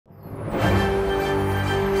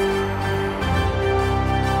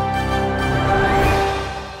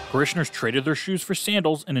Parishioners traded their shoes for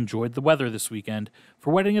sandals and enjoyed the weather this weekend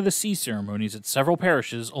for Wedding of the Sea ceremonies at several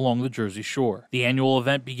parishes along the Jersey Shore. The annual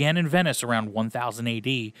event began in Venice around 1000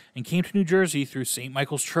 AD and came to New Jersey through St.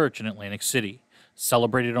 Michael's Church in Atlantic City.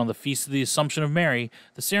 Celebrated on the Feast of the Assumption of Mary,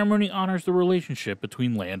 the ceremony honors the relationship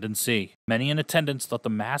between land and sea. Many in attendance thought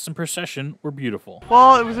the Mass and procession were beautiful.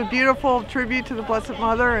 Well, it was a beautiful tribute to the Blessed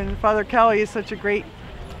Mother, and Father Kelly is such a great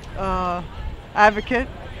advocate,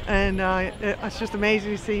 and it's just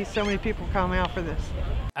amazing to see so many people come out for this.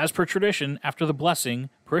 As per tradition, after the blessing,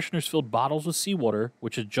 parishioners filled bottles with seawater,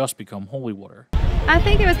 which had just become holy water. I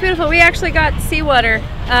think it was beautiful. We actually got seawater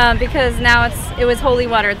because now it was holy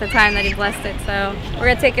water at the time that he blessed it, so we're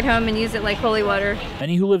going to take it home and use it like holy water.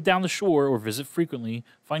 Many who live down the shore or visit frequently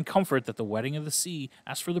find comfort that the Wedding of the Sea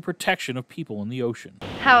asks for the protection of people in the ocean.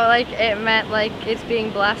 How it meant it's being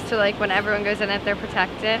blessed to when everyone goes in it, they're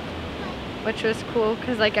protected, which was cool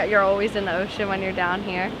because you're always in the ocean when you're down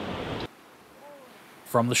here.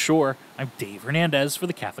 From the shore, I'm Dave Hernandez for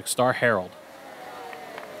the Catholic Star Herald.